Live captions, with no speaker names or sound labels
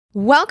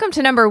Welcome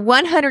to number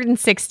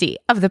 160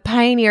 of the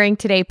Pioneering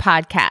Today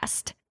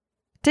podcast.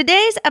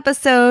 Today's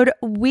episode,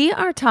 we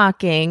are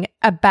talking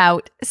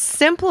about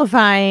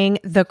simplifying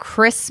the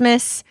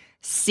Christmas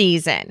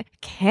season.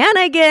 Can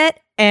I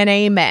get an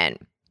amen?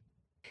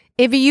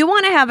 If you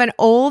want to have an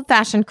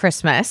old-fashioned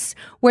Christmas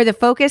where the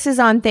focus is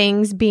on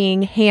things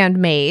being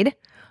handmade,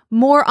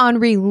 more on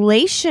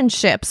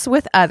relationships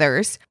with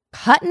others,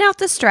 cutting out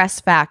the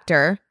stress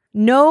factor,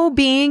 no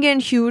being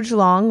in huge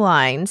long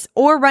lines,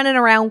 or running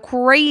around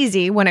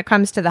crazy when it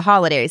comes to the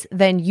holidays,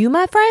 then you,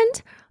 my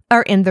friend,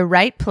 are in the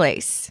right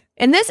place.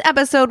 In this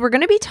episode, we're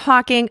going to be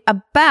talking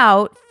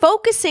about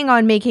focusing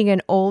on making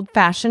an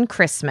old-fashioned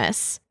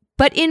Christmas,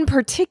 but in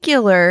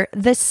particular,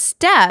 the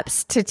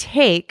steps to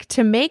take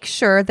to make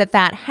sure that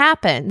that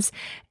happens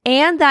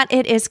and that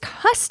it is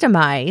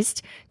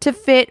customized to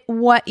fit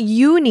what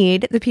you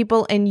need, the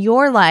people in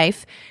your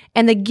life,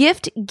 and the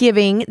gift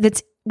giving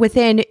that's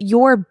within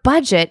your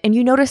budget. And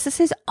you notice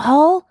this is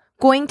all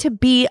going to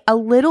be a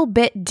little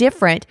bit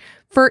different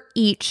for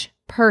each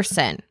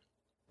person.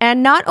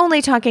 And not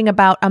only talking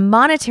about a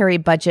monetary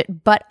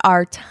budget, but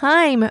our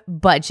time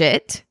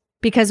budget,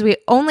 because we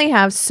only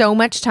have so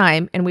much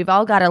time and we've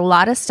all got a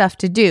lot of stuff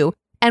to do.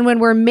 And when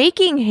we're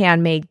making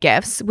handmade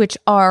gifts, which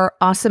are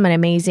awesome and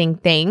amazing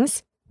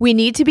things, we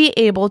need to be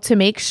able to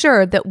make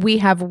sure that we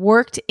have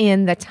worked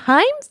in the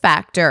time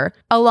factor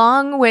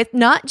along with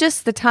not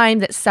just the time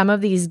that some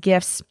of these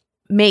gifts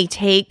may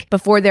take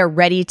before they're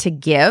ready to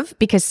give,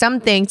 because some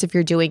things, if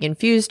you're doing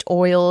infused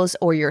oils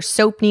or your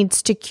soap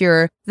needs to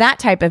cure, that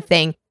type of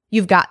thing,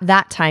 you've got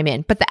that time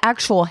in. But the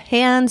actual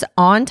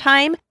hands-on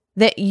time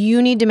that you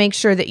need to make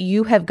sure that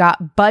you have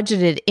got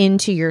budgeted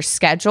into your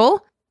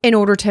schedule in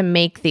order to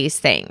make these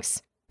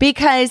things.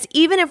 Because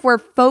even if we're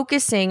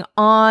focusing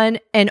on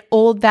an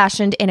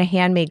old-fashioned and a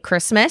handmade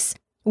Christmas,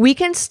 we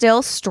can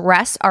still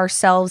stress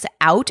ourselves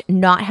out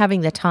not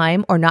having the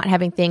time or not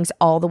having things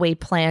all the way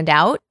planned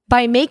out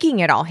by making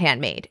it all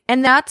handmade.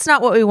 And that's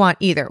not what we want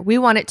either. We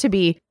want it to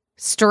be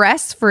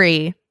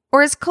stress-free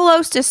or as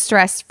close to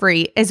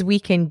stress-free as we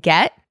can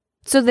get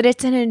so that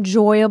it's an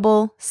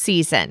enjoyable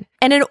season.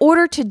 And in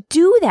order to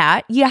do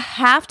that, you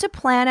have to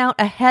plan out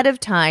ahead of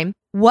time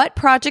what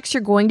projects you're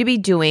going to be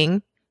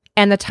doing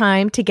and the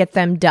time to get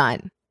them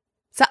done.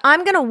 So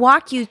I'm going to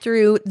walk you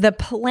through the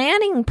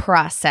planning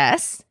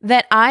process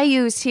that I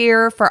use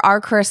here for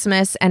our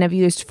Christmas and have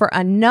used for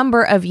a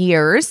number of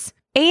years.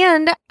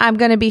 And I'm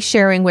going to be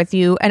sharing with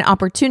you an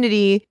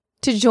opportunity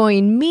to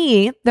join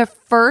me the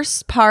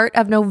first part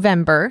of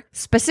November,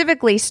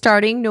 specifically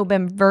starting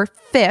November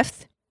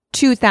 5th,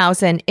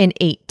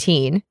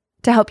 2018,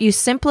 to help you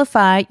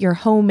simplify your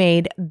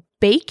homemade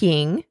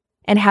baking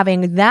and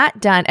having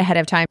that done ahead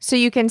of time so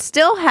you can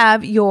still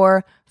have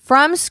your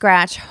from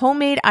scratch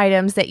homemade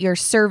items that you're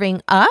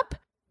serving up,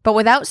 but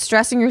without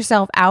stressing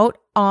yourself out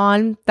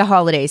on the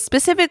holidays,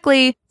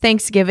 specifically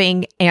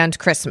Thanksgiving and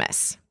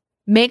Christmas.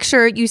 Make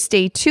sure you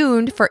stay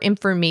tuned for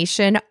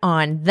information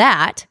on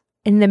that.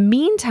 In the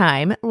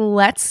meantime,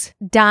 let's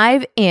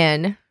dive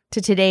in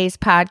to today's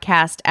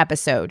podcast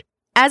episode.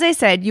 As I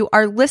said, you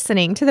are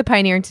listening to the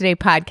Pioneering Today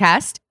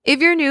podcast.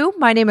 If you're new,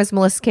 my name is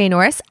Melissa K.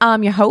 Norris.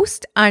 I'm your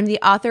host. I'm the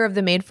author of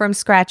The Made from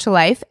Scratch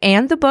Life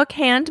and the book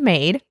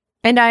Handmade.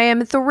 And I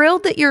am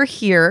thrilled that you're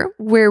here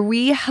where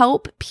we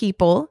help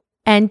people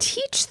and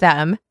teach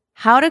them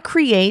how to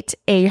create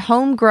a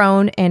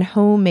homegrown and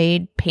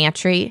homemade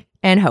pantry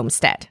and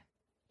homestead.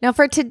 Now,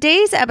 for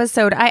today's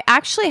episode, I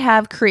actually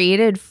have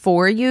created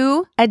for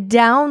you a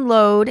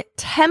download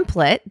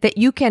template that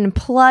you can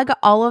plug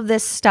all of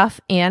this stuff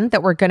in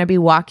that we're going to be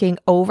walking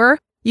over.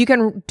 You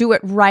can do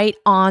it right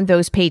on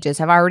those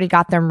pages. I've already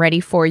got them ready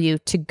for you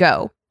to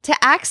go. To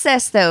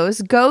access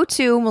those, go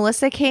to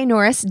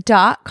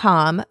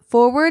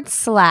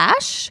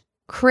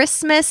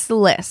melissaknorris.com/Christmas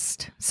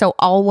list. So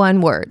all one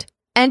word.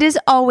 And as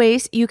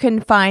always, you can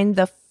find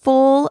the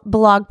full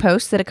blog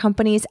post that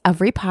accompanies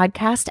every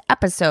podcast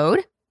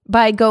episode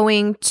by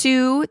going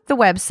to the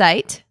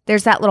website.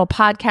 There's that little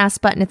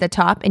podcast button at the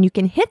top, and you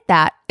can hit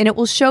that, and it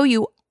will show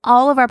you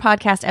all of our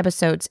podcast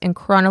episodes in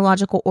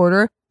chronological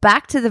order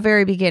back to the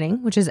very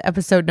beginning, which is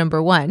episode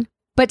number 1.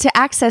 But to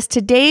access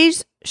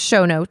today's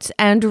show notes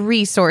and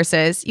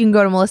resources, you can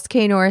go to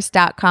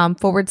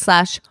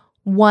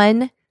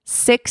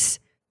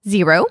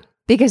melissaknorris.com/160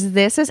 because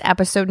this is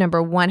episode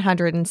number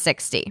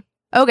 160.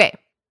 Okay,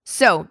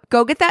 so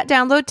go get that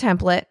download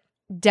template,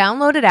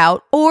 download it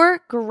out,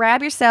 or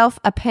grab yourself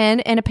a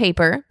pen and a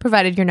paper,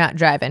 provided you're not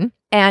driving,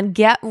 and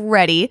get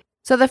ready.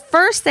 So the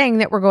first thing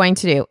that we're going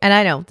to do, and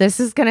I know this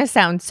is going to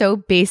sound so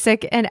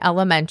basic and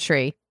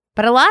elementary,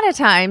 but a lot of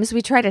times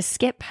we try to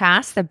skip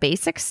past the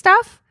basic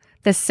stuff,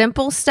 the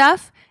simple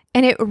stuff,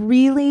 and it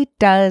really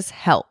does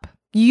help.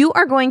 You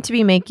are going to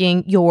be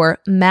making your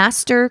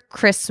master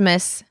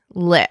Christmas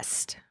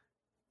list.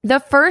 The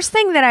first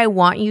thing that I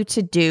want you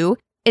to do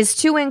is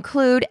to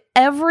include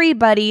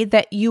everybody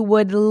that you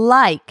would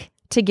like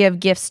to give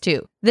gifts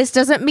to. This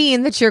doesn't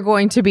mean that you're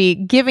going to be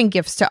giving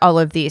gifts to all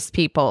of these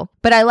people,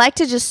 but I like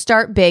to just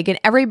start big, and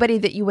everybody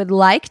that you would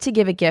like to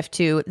give a gift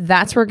to,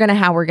 that's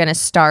how we're going to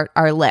start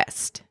our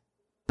list.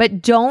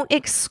 But don't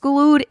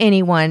exclude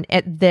anyone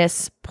at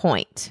this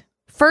point.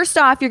 First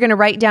off, you're going to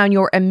write down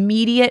your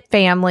immediate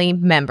family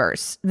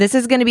members. This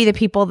is going to be the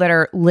people that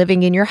are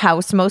living in your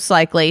house, most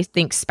likely.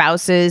 Think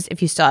spouses,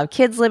 if you still have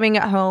kids living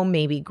at home,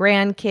 maybe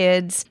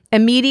grandkids.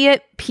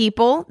 Immediate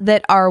people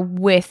that are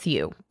with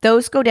you.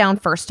 Those go down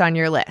first on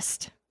your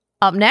list.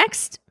 Up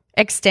next,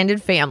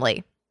 extended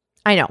family.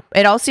 I know,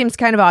 it all seems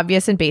kind of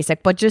obvious and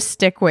basic, but just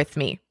stick with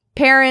me.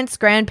 Parents,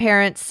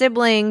 grandparents,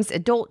 siblings,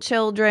 adult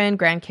children,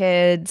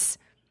 grandkids,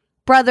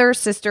 brothers,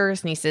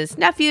 sisters, nieces,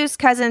 nephews,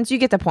 cousins, you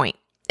get the point.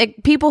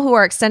 People who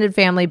are extended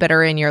family but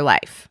are in your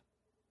life.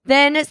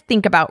 Then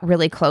think about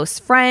really close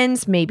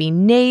friends, maybe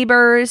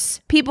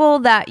neighbors, people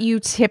that you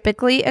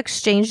typically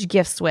exchange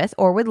gifts with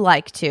or would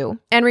like to.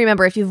 And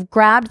remember, if you've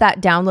grabbed that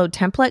download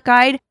template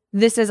guide,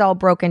 this is all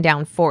broken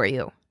down for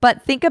you.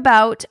 But think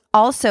about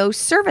also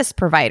service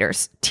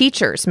providers,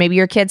 teachers. Maybe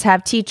your kids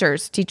have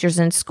teachers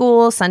in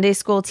school, Sunday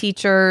school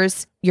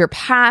teachers, your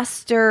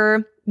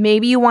pastor.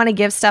 Maybe you want to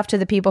give stuff to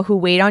the people who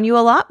wait on you a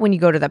lot when you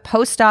go to the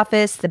post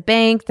office, the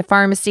bank, the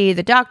pharmacy,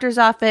 the doctor's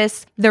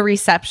office, the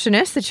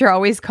receptionist that you're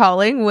always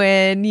calling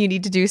when you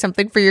need to do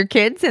something for your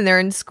kids and they're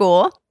in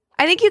school.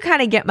 I think you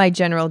kind of get my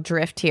general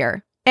drift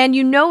here. And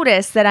you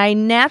notice that I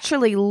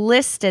naturally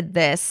listed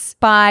this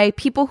by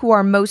people who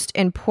are most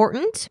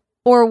important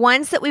or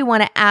ones that we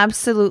want to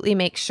absolutely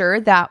make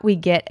sure that we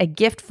get a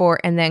gift for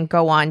and then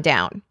go on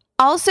down.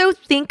 Also,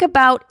 think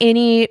about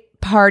any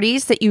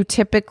parties that you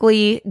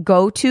typically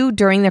go to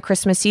during the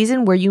Christmas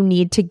season where you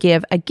need to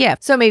give a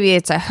gift. So maybe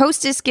it's a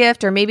hostess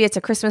gift, or maybe it's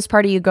a Christmas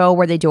party you go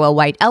where they do a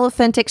white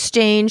elephant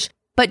exchange.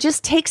 But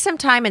just take some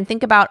time and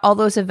think about all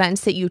those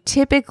events that you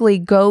typically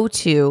go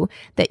to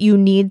that you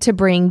need to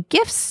bring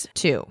gifts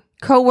to.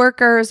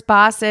 Coworkers,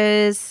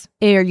 bosses.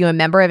 Are you a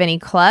member of any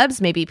clubs?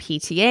 Maybe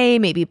PTA,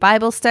 maybe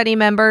Bible study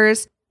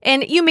members.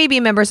 And you may be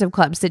members of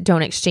clubs that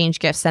don't exchange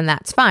gifts, and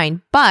that's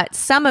fine. But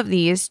some of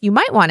these you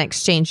might want to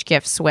exchange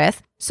gifts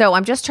with. So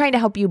I'm just trying to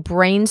help you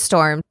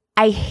brainstorm.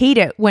 I hate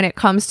it when it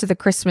comes to the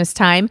Christmas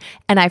time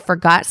and I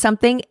forgot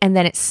something and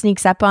then it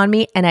sneaks up on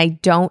me and I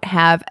don't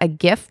have a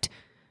gift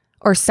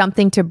or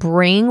something to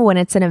bring when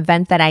it's an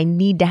event that I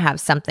need to have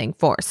something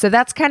for. So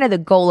that's kind of the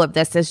goal of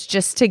this, is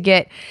just to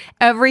get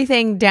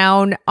everything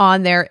down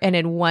on there and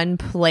in one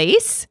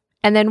place.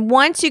 And then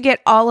once you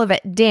get all of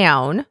it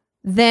down,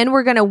 then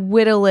we're going to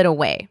whittle it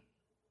away.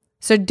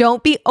 So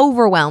don't be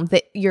overwhelmed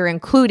that you're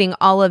including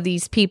all of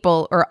these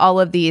people or all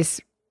of these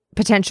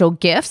potential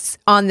gifts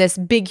on this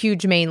big,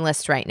 huge main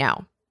list right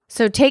now.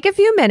 So take a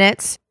few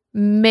minutes,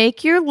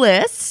 make your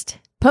list,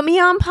 put me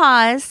on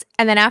pause,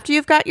 and then after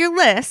you've got your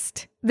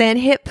list, then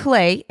hit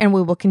play and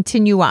we will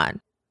continue on.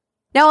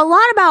 Now, a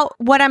lot about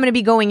what I'm going to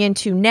be going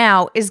into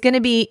now is going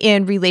to be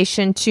in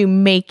relation to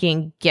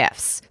making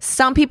gifts.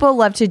 Some people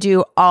love to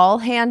do all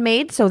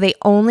handmade, so they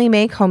only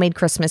make homemade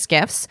Christmas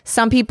gifts.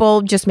 Some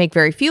people just make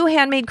very few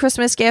handmade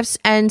Christmas gifts,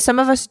 and some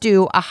of us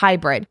do a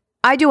hybrid.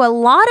 I do a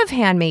lot of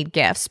handmade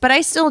gifts, but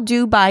I still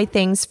do buy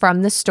things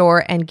from the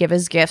store and give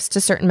as gifts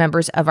to certain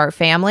members of our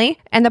family.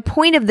 And the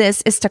point of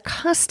this is to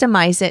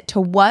customize it to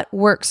what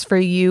works for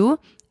you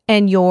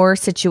and your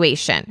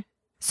situation.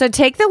 So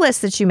take the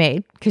list that you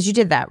made, because you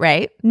did that,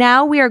 right?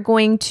 Now we are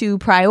going to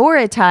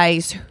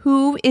prioritize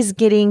who is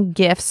getting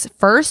gifts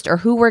first, or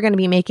who we're going to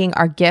be making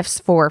our gifts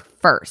for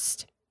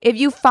first. If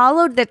you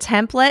followed the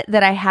template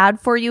that I had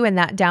for you in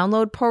that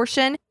download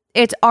portion,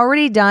 it's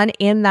already done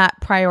in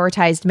that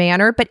prioritized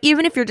manner. But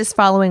even if you're just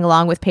following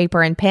along with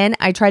paper and pen,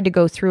 I tried to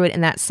go through it in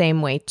that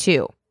same way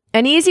too.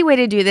 An easy way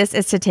to do this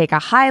is to take a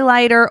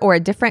highlighter or a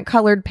different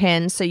colored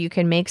pen so you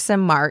can make some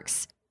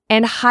marks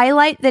and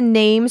highlight the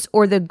names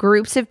or the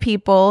groups of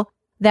people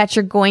that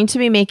you're going to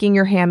be making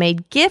your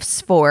handmade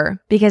gifts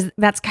for, because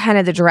that's kind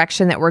of the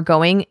direction that we're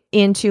going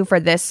into for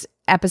this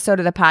episode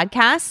of the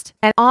podcast.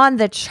 And on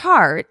the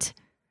chart,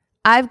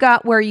 I've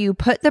got where you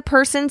put the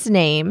person's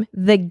name,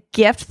 the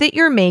gift that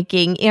you're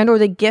making, and or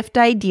the gift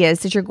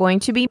ideas that you're going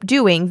to be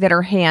doing that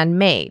are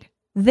handmade.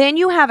 Then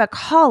you have a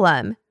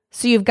column.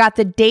 So you've got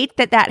the date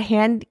that that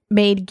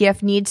handmade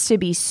gift needs to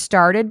be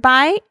started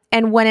by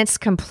and when it's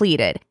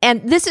completed.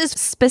 And this is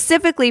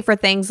specifically for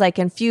things like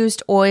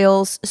infused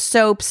oils,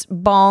 soaps,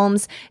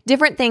 balms,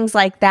 different things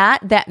like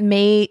that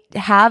may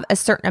have a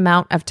certain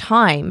amount of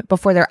time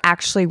before they're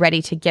actually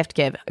ready to gift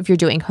give. If you're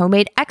doing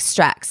homemade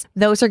extracts,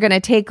 those are going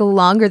to take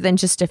longer than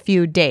just a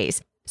few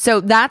days.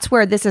 So that's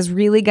where this is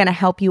really going to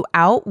help you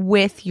out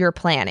with your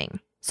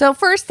planning. So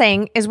first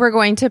thing is we're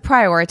going to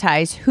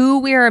prioritize who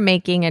we are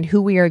making and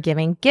who we are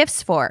giving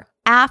gifts for.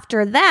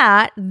 After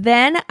that,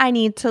 then I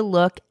need to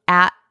look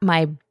at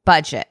my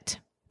budget.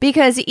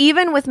 Because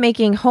even with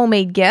making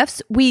homemade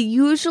gifts, we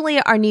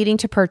usually are needing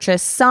to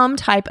purchase some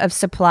type of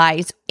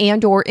supplies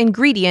and or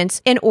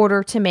ingredients in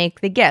order to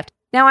make the gift.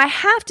 Now, I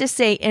have to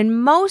say,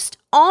 in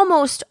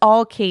almost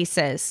all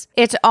cases,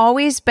 it's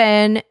always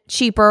been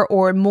cheaper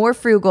or more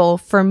frugal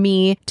for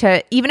me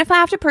to, even if I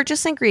have to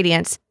purchase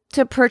ingredients,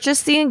 to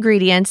purchase the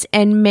ingredients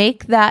and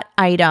make that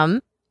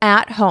item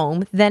at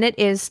home than it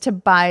is to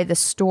buy the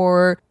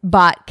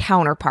store-bought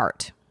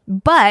counterpart.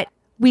 But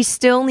we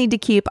still need to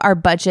keep our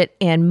budget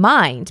in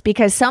mind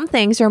because some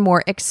things are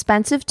more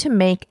expensive to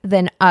make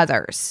than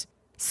others.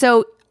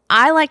 So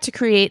I like to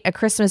create a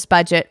Christmas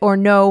budget or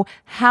know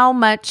how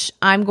much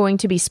I'm going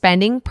to be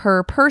spending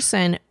per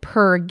person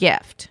per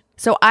gift.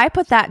 So I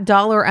put that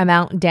dollar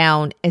amount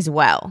down as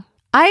well.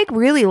 I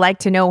really like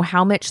to know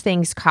how much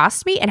things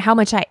cost me and how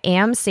much I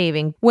am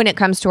saving when it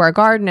comes to our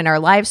garden and our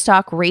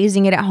livestock,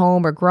 raising it at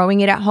home or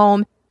growing it at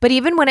home. But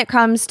even when it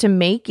comes to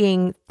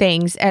making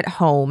things at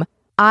home,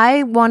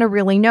 I want to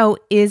really know,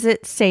 is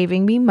it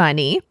saving me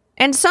money?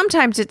 And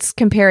sometimes it's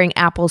comparing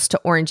apples to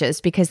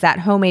oranges because that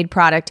homemade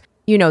product,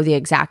 you know the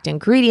exact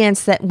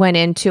ingredients that went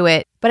into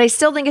it. But I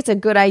still think it's a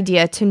good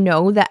idea to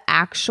know the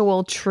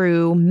actual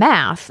true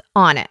math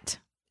on it.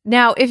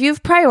 Now, if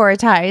you've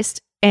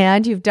prioritized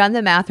and you've done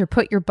the math or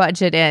put your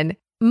budget in,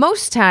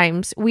 most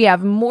times we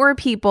have more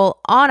people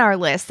on our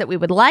list that we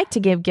would like to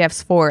give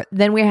gifts for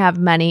than we have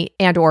money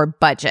and or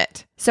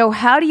budget. So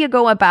how do you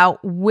go about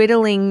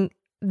whittling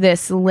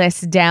this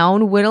list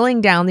down, whittling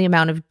down the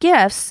amount of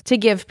gifts to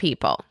give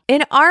people?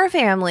 In our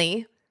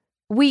family,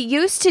 we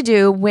used to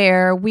do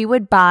where we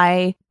would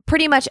buy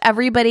pretty much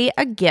everybody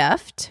a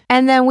gift.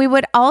 And then we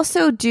would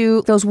also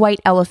do those white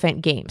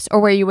elephant games,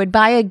 or where you would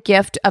buy a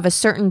gift of a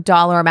certain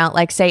dollar amount,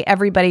 like say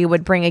everybody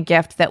would bring a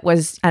gift that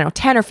was, I don't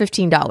know, $10 or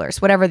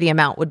 $15, whatever the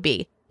amount would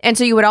be. And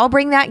so you would all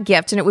bring that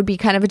gift and it would be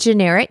kind of a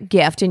generic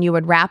gift and you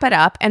would wrap it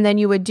up and then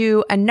you would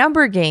do a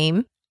number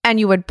game. And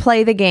you would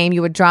play the game,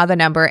 you would draw the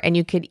number, and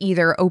you could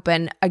either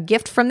open a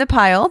gift from the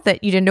pile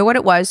that you didn't know what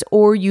it was,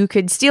 or you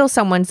could steal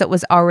someone's that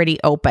was already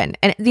open.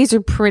 And these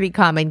are pretty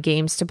common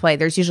games to play.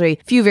 There's usually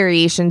a few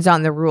variations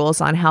on the rules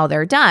on how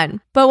they're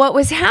done. But what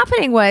was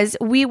happening was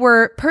we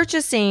were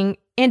purchasing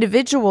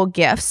individual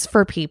gifts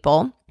for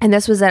people. And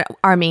this was at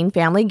our main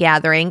family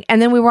gathering.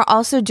 And then we were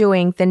also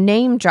doing the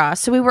name draw.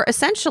 So we were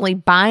essentially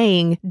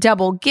buying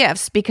double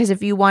gifts because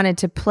if you wanted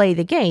to play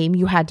the game,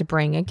 you had to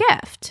bring a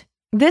gift.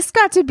 This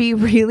got to be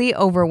really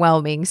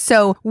overwhelming.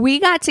 So we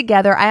got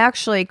together. I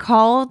actually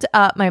called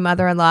up my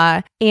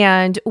mother-in-law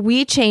and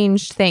we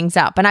changed things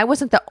up. And I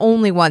wasn't the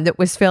only one that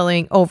was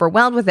feeling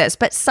overwhelmed with this,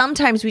 but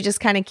sometimes we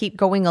just kind of keep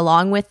going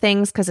along with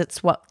things because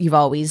it's what you've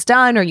always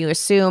done, or you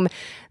assume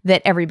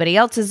that everybody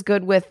else is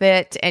good with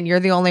it and you're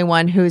the only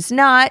one who's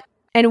not.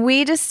 And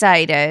we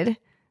decided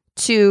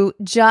to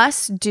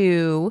just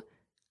do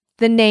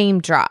the name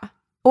draw.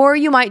 Or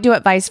you might do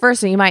it vice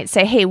versa. You might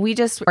say, hey, we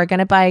just are going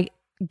to buy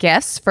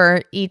gifts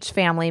for each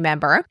family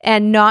member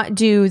and not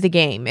do the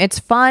game. It's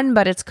fun,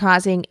 but it's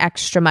causing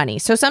extra money.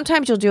 So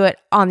sometimes you'll do it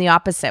on the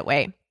opposite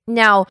way.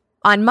 Now,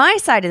 on my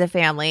side of the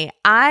family,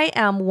 I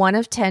am one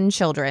of 10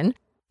 children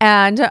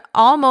and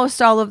almost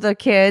all of the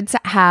kids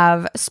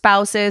have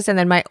spouses. And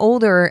then my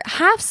older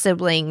half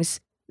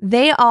siblings,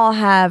 they all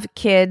have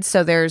kids.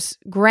 So there's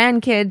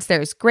grandkids,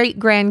 there's great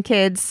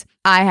grandkids.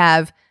 I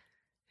have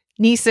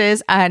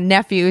nieces and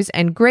nephews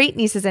and great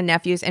nieces and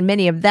nephews. And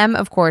many of them,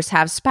 of course,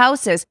 have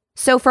spouses.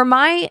 So for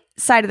my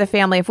side of the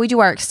family, if we do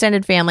our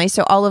extended family,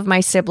 so all of my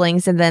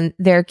siblings and then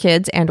their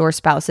kids and or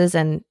spouses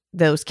and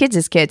those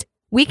kids' kids,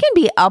 we can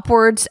be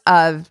upwards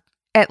of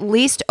at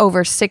least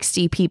over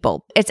 60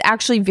 people. It's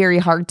actually very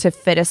hard to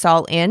fit us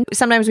all in.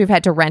 Sometimes we've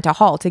had to rent a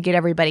hall to get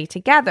everybody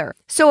together.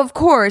 So of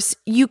course,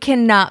 you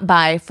cannot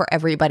buy for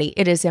everybody.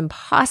 It is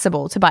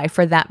impossible to buy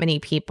for that many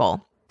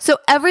people. So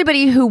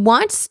everybody who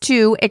wants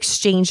to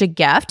exchange a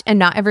gift, and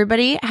not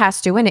everybody has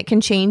to, and it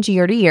can change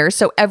year to year.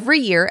 So every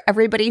year,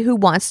 everybody who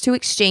wants to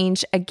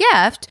exchange a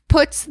gift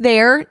puts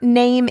their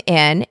name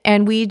in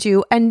and we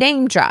do a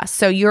name draw.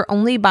 So you're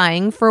only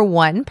buying for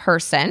one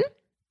person.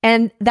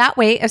 And that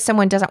way, if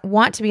someone doesn't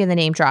want to be in the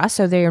name draw,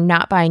 so they're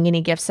not buying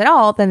any gifts at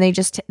all, then they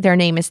just, their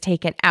name is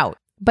taken out.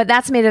 But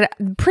that's made it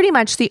pretty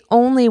much the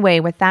only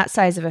way with that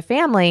size of a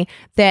family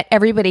that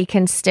everybody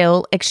can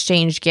still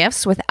exchange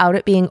gifts without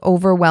it being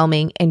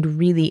overwhelming and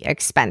really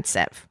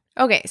expensive.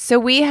 Okay, so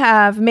we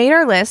have made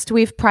our list.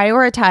 We've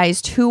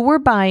prioritized who we're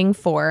buying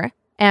for,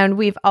 and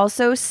we've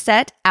also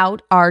set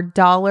out our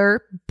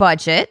dollar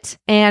budget,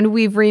 and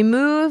we've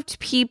removed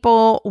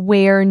people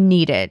where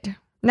needed.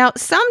 Now,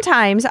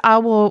 sometimes I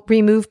will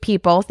remove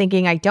people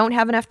thinking I don't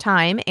have enough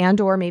time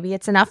and or maybe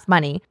it's enough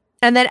money.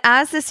 And then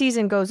as the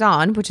season goes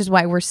on, which is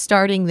why we're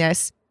starting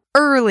this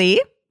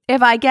early,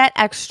 if I get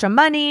extra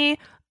money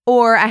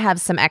or I have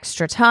some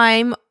extra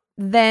time,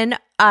 then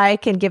I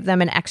can give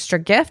them an extra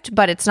gift,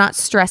 but it's not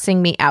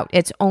stressing me out.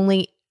 It's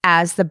only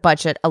as the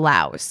budget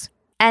allows.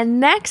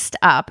 And next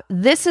up,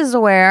 this is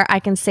where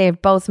I can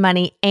save both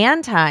money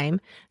and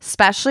time,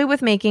 especially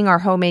with making our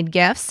homemade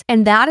gifts,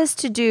 and that is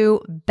to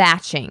do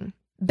batching.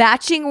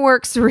 Batching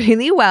works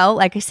really well,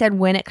 like I said,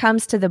 when it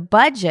comes to the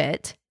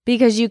budget,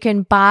 because you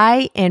can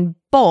buy in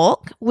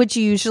bulk, which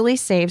usually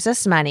saves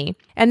us money.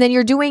 And then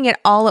you're doing it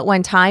all at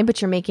one time,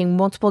 but you're making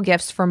multiple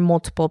gifts for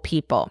multiple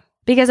people.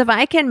 Because if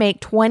I can make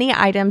 20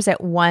 items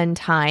at one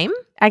time,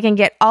 I can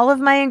get all of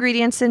my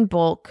ingredients in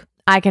bulk.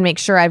 I can make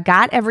sure I've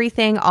got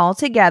everything all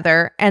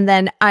together. And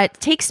then it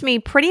takes me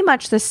pretty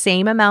much the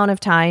same amount of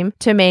time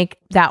to make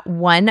that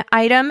one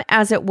item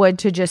as it would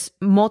to just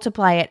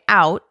multiply it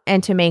out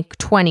and to make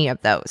 20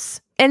 of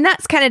those. And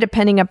that's kind of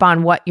depending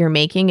upon what you're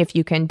making, if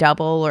you can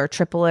double or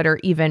triple it or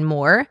even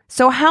more.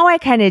 So how I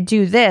kind of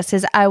do this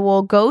is I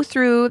will go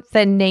through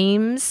the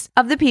names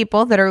of the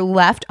people that are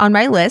left on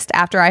my list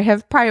after I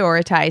have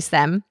prioritized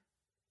them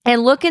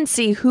and look and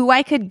see who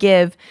I could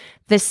give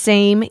the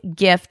same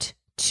gift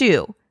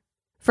to.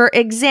 For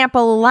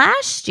example,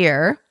 last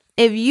year,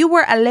 if you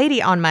were a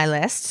lady on my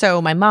list,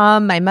 so my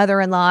mom, my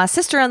mother-in-law,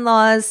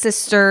 sister-in-laws,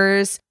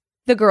 sisters,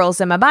 the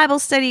girls in my Bible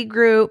study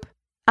group,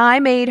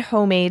 I made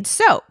homemade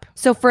soap.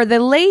 So for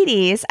the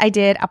ladies, I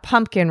did a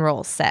pumpkin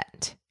roll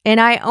set. And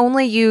I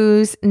only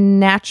use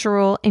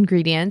natural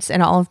ingredients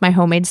in all of my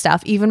homemade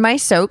stuff, even my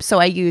soap. So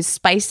I use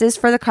spices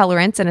for the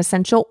colorants and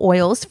essential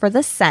oils for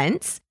the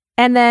scents.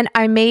 And then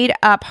I made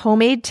up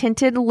homemade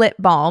tinted lip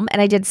balm,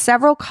 and I did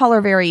several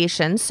color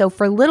variations. So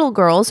for little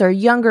girls or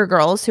younger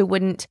girls who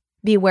wouldn't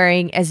be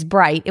wearing as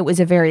bright, it was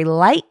a very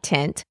light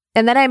tint.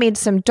 And then I made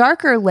some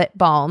darker lip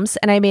balms,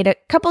 and I made a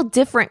couple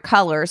different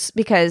colors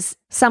because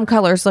some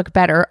colors look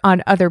better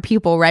on other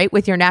people, right?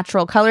 With your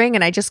natural coloring.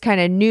 And I just kind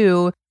of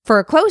knew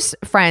for close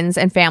friends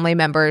and family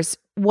members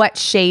what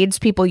shades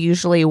people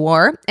usually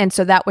wore. And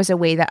so that was a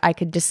way that I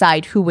could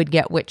decide who would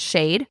get which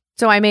shade.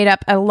 So I made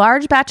up a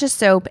large batch of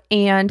soap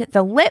and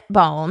the lip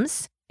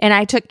balms, and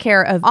I took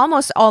care of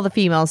almost all the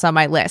females on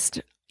my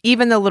list,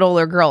 even the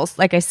littler girls,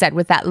 like I said,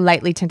 with that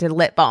lightly tinted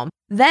lip balm.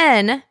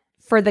 Then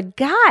for the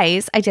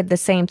guys, I did the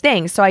same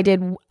thing. So I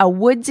did a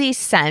woodsy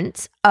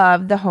scent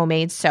of the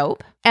homemade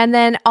soap. And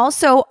then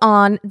also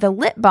on the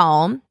lip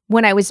balm,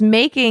 when I was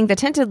making the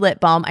tinted lip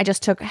balm, I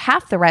just took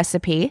half the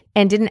recipe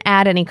and didn't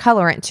add any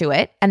colorant to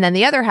it. And then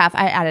the other half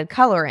I added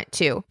colorant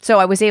to. So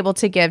I was able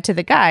to give to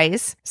the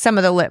guys some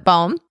of the lip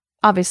balm,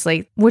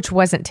 obviously, which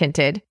wasn't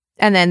tinted.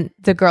 And then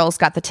the girls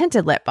got the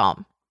tinted lip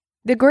balm.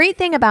 The great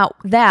thing about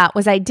that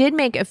was I did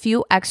make a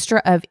few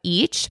extra of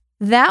each.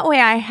 That way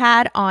I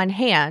had on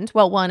hand,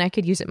 well, one, I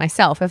could use it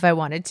myself if I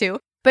wanted to.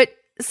 But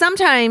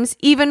sometimes,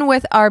 even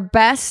with our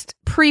best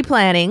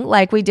pre-planning,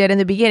 like we did in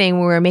the beginning,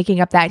 when we were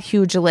making up that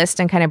huge list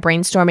and kind of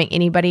brainstorming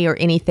anybody or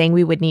anything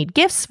we would need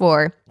gifts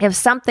for, if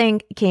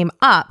something came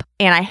up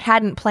and I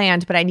hadn't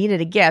planned, but I needed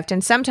a gift,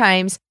 and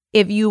sometimes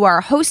if you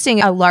are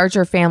hosting a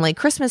larger family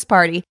Christmas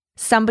party,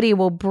 somebody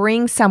will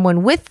bring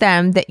someone with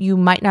them that you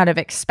might not have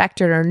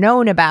expected or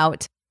known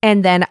about.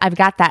 And then I've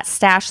got that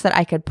stash that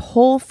I could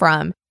pull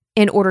from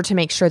in order to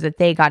make sure that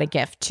they got a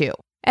gift too.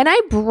 And I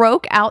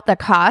broke out the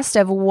cost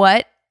of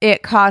what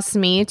it costs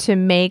me to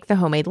make the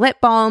homemade lip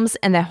balms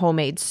and the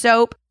homemade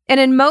soap. And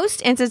in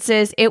most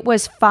instances, it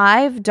was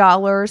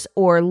 $5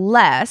 or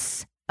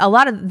less. A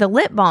lot of the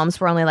lip balms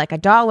were only like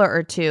 $1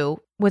 or $2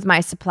 with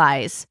my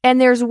supplies.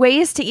 And there's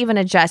ways to even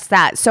adjust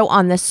that. So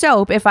on the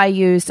soap, if I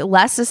used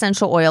less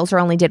essential oils or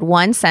only did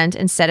 1 scent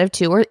instead of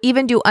 2, or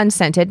even do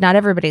unscented, not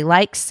everybody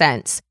likes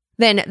scents,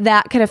 then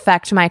that could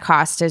affect my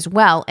cost as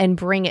well and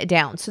bring it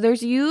down. So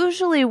there's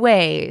usually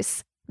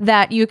ways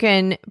that you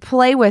can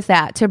play with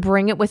that to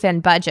bring it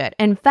within budget.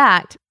 In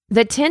fact,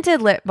 the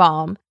tinted lip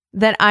balm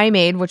that I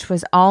made, which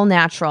was all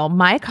natural,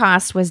 my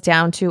cost was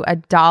down to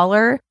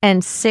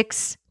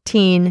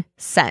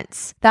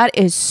 $1.16. That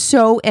is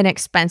so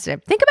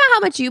inexpensive. Think about how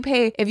much you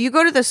pay if you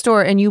go to the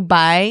store and you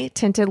buy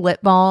tinted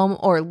lip balm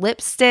or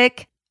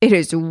lipstick. It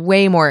is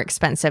way more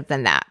expensive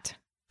than that.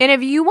 And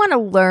if you want to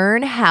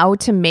learn how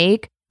to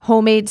make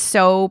homemade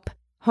soap,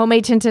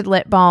 homemade tinted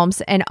lip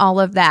balms, and all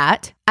of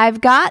that,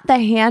 I've got the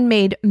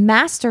Handmade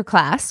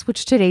Masterclass,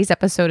 which today's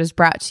episode is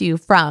brought to you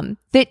from,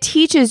 that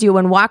teaches you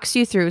and walks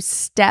you through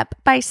step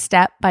by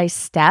step by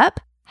step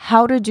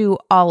how to do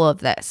all of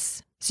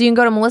this. So you can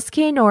go to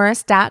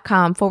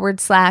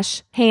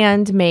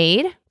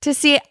melissaknorris.com/handmade to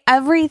see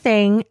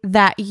everything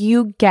that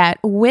you get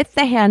with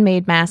the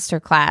Handmade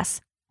Masterclass.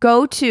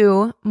 Go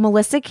to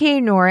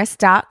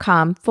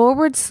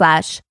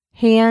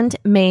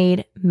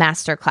melissaknorris.com/handmade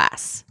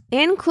masterclass,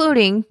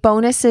 including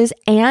bonuses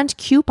and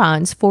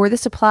coupons for the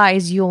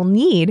supplies you'll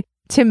need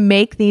to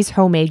make these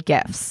homemade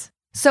gifts.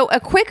 So a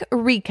quick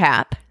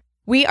recap.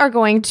 We are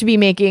going to be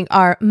making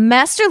our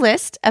master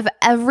list of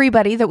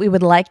everybody that we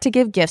would like to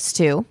give gifts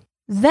to.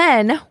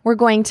 Then we're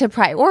going to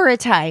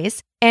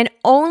prioritize and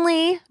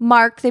only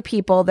mark the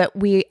people that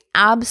we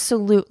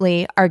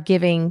absolutely are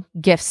giving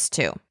gifts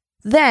to.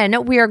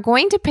 Then we are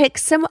going to pick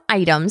some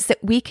items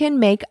that we can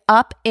make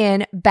up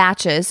in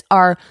batches,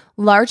 or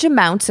large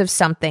amounts of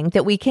something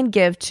that we can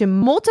give to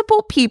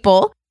multiple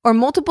people or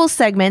multiple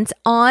segments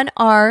on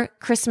our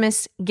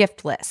Christmas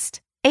gift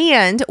list.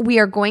 And we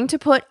are going to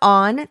put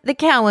on the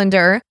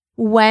calendar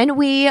when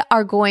we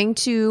are going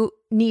to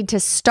need to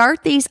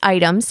start these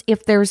items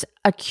if there's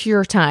a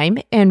cure time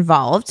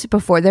involved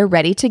before they're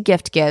ready to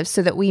gift give,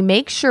 so that we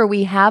make sure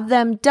we have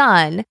them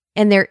done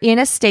and they're in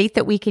a state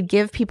that we could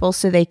give people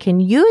so they can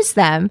use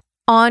them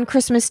on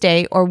Christmas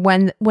Day or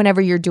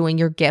whenever you're doing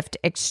your gift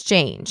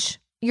exchange.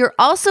 You're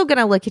also going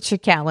to look at your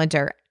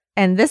calendar,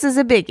 and this is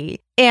a biggie,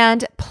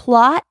 and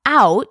plot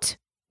out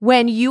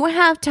when you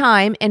have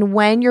time and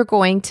when you're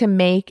going to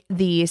make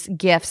these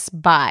gifts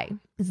by.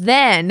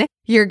 Then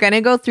you're going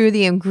to go through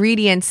the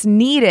ingredients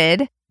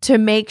needed to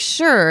make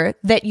sure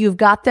that you've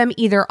got them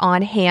either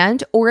on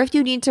hand, or if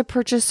you need to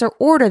purchase or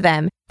order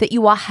them, that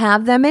you will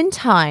have them in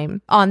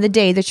time on the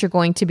day that you're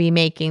going to be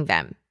making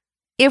them.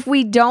 If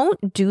we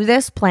don't do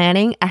this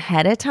planning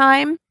ahead of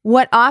time,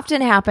 what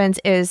often happens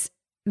is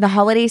the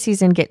holiday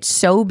season gets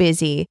so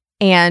busy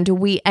and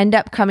we end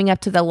up coming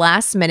up to the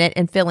last minute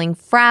and feeling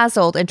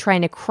frazzled and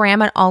trying to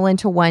cram it all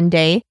into one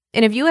day.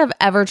 And if you have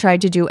ever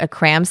tried to do a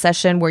cram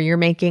session where you're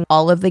making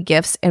all of the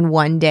gifts in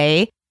one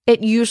day,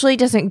 it usually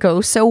doesn't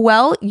go so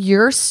well.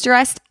 You're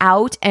stressed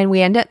out and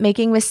we end up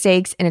making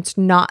mistakes, and it's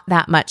not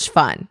that much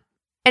fun.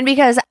 And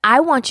because I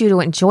want you to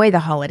enjoy the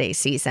holiday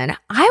season,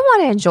 I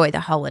want to enjoy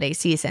the holiday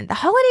season. The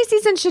holiday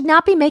season should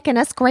not be making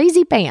us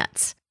crazy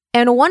pants.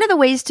 And one of the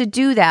ways to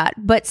do that,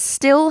 but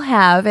still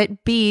have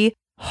it be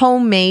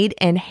homemade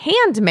and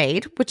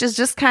handmade, which is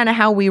just kind of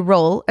how we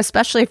roll,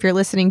 especially if you're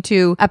listening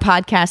to a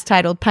podcast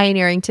titled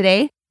Pioneering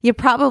Today, you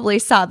probably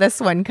saw this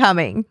one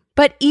coming.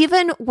 But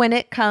even when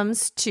it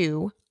comes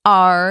to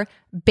our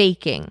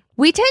baking,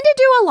 we tend to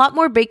do a lot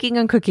more baking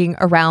and cooking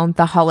around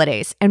the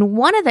holidays. And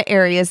one of the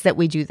areas that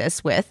we do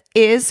this with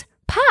is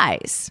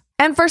pies.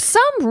 And for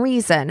some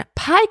reason,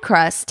 pie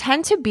crusts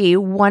tend to be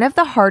one of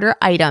the harder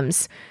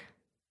items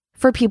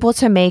for people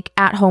to make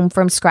at home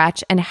from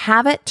scratch and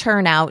have it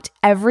turn out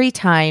every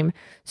time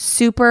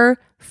super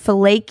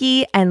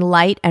flaky and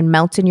light and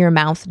melt in your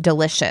mouth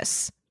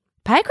delicious.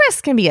 Pie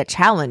crusts can be a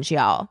challenge,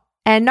 y'all.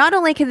 And not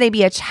only can they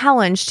be a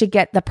challenge to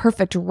get the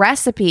perfect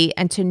recipe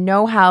and to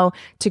know how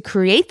to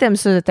create them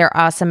so that they're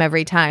awesome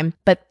every time,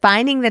 but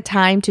finding the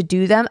time to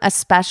do them,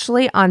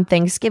 especially on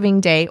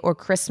Thanksgiving Day or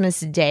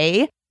Christmas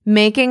Day,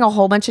 making a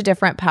whole bunch of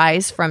different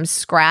pies from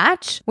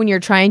scratch when you're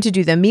trying to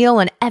do the meal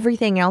and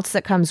everything else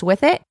that comes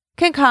with it,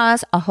 can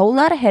cause a whole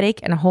lot of headache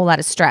and a whole lot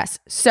of stress.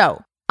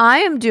 So I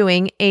am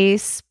doing a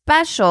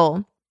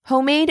special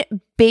homemade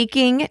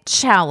baking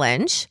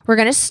challenge. We're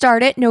going to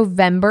start it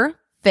November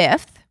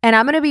 5th, and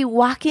I'm going to be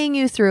walking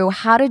you through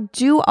how to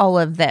do all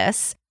of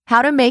this,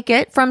 how to make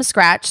it from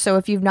scratch. So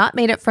if you've not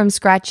made it from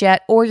scratch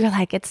yet, or you're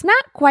like, it's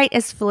not quite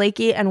as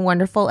flaky and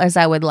wonderful as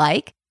I would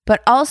like,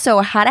 but also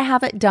how to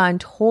have it done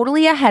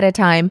totally ahead of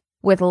time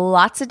with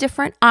lots of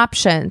different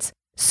options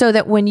so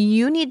that when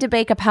you need to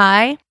bake a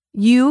pie,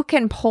 you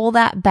can pull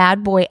that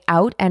bad boy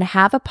out and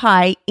have a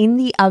pie in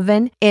the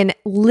oven in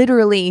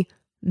literally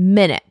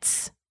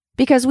minutes.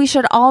 Because we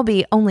should all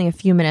be only a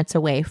few minutes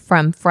away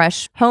from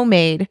fresh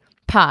homemade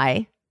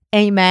pie.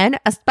 Amen.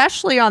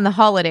 Especially on the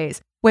holidays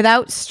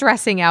without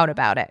stressing out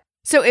about it.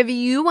 So if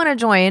you want to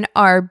join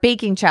our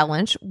baking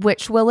challenge,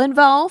 which will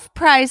involve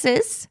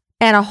prizes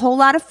and a whole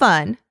lot of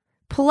fun,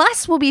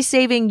 plus we'll be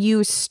saving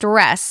you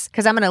stress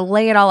because I'm going to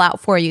lay it all out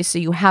for you so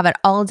you have it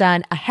all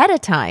done ahead of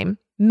time.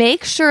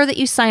 Make sure that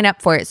you sign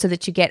up for it so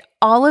that you get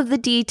all of the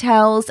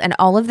details and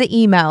all of the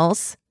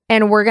emails.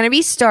 And we're going to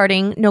be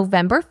starting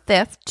November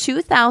 5th,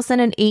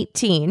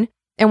 2018,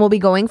 and we'll be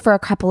going for a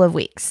couple of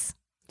weeks.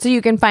 So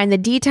you can find the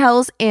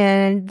details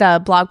in the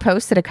blog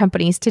post that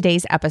accompanies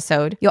today's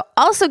episode. You'll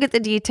also get the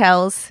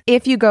details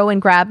if you go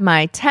and grab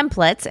my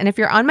templates. And if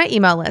you're on my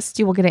email list,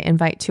 you will get an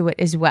invite to it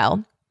as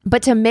well.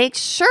 But to make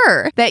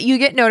sure that you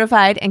get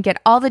notified and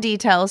get all the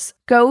details,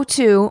 go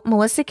to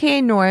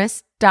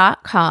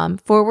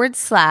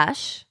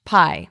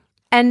melissaknorris.com/pie.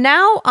 And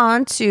now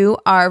on to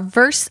our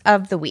verse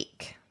of the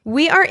week.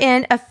 We are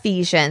in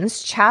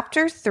Ephesians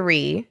chapter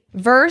 3,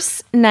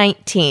 verse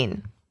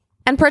 19.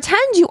 And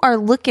pretend you are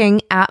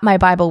looking at my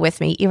Bible with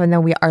me, even though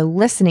we are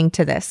listening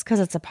to this because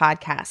it's a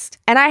podcast.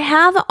 And I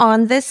have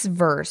on this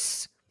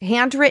verse,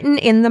 handwritten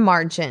in the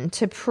margin,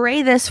 to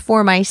pray this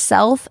for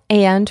myself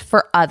and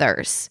for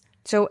others.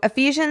 So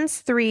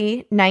Ephesians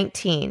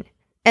 3:19.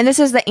 And this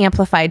is the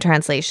Amplified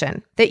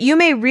translation. That you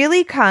may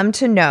really come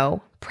to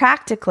know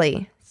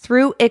practically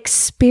through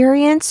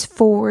experience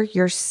for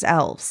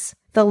yourselves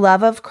the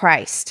love of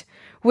Christ,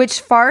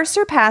 which far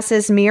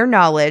surpasses mere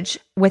knowledge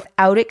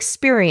without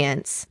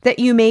experience, that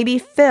you may be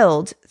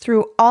filled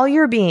through all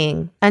your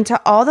being unto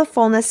all the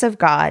fullness of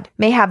God,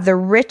 may have the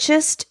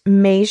richest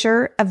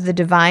measure of the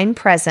divine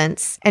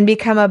presence, and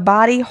become a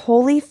body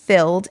wholly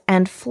filled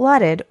and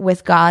flooded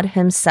with God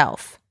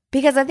himself.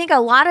 Because I think a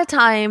lot of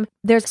time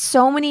there's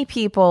so many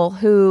people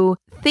who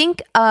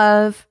think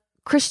of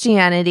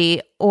Christianity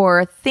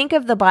or think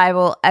of the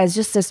Bible as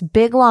just this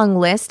big long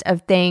list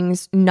of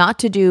things not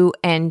to do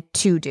and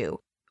to do.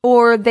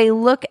 Or they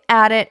look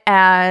at it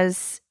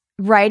as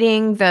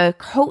riding the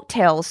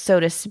coattails, so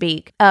to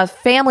speak, of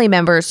family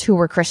members who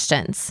were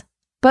Christians.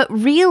 But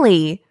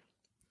really,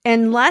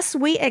 Unless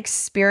we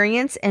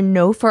experience and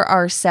know for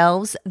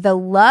ourselves the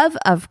love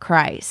of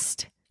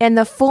Christ and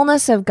the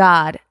fullness of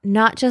God,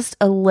 not just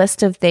a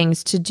list of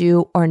things to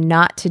do or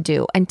not to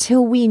do,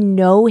 until we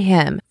know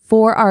Him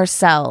for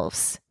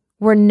ourselves,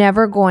 we're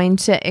never going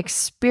to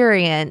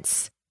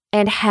experience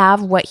and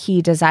have what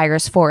He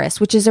desires for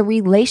us, which is a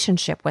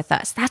relationship with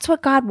us. That's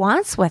what God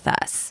wants with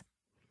us.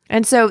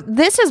 And so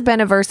this has been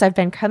a verse I've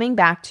been coming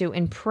back to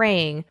and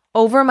praying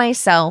over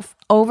myself,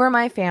 over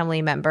my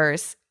family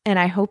members. And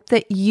I hope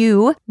that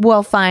you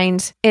will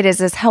find it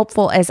is as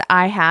helpful as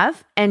I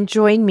have and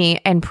join me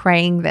in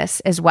praying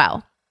this as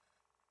well.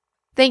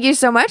 Thank you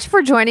so much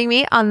for joining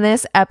me on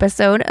this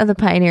episode of the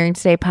Pioneering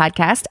Today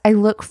podcast. I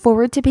look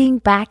forward to being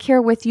back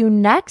here with you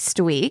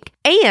next week.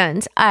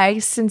 And I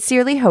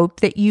sincerely hope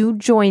that you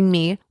join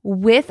me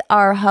with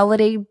our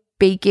holiday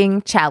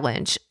baking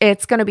challenge.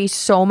 It's going to be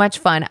so much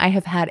fun. I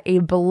have had a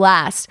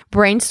blast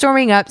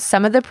brainstorming up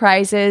some of the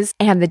prizes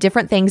and the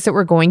different things that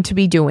we're going to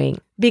be doing,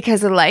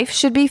 because life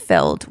should be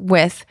filled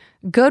with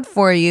good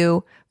for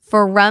you,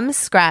 from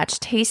scratch,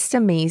 taste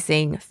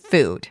amazing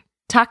food.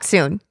 Talk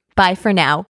soon. Bye for now.